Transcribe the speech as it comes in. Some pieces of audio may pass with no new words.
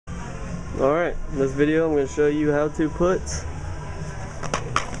Alright, in this video I'm going to show you how to put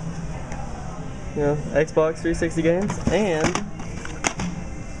Xbox 360 games and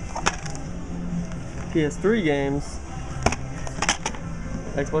PS3 games,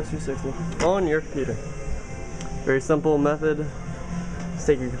 Xbox 360, on your computer. Very simple method. Just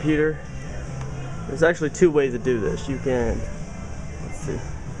take your computer. There's actually two ways to do this. You can, let's see,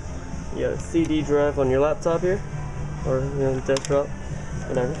 you got a CD drive on your laptop here, or desktop,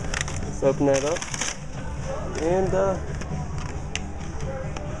 whatever. Just open that up and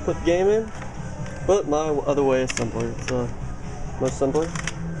put the game in. But my other way is simpler. It's much simpler.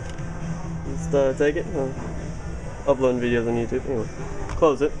 Just take it. Uploading videos on YouTube. Anyway,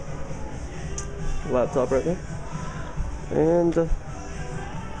 close it. Laptop right there. And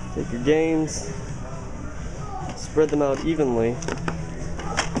take your games. Spread them out evenly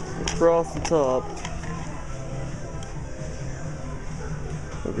across the top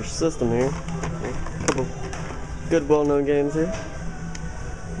of your system here. A couple good, well-known games here.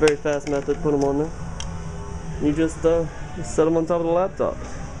 Very fast method. Put them on there. You just set them on top of the laptop.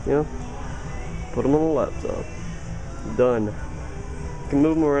 Put them on the laptop. Done. You can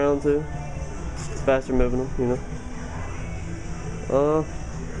move them around too. It's faster moving them.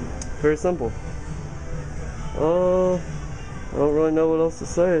 Very simple. I don't really know what else to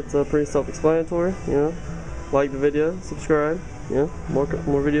say. It's pretty self-explanatory. Like the video, subscribe. More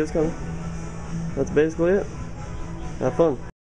videos coming. That's basically it. Have fun.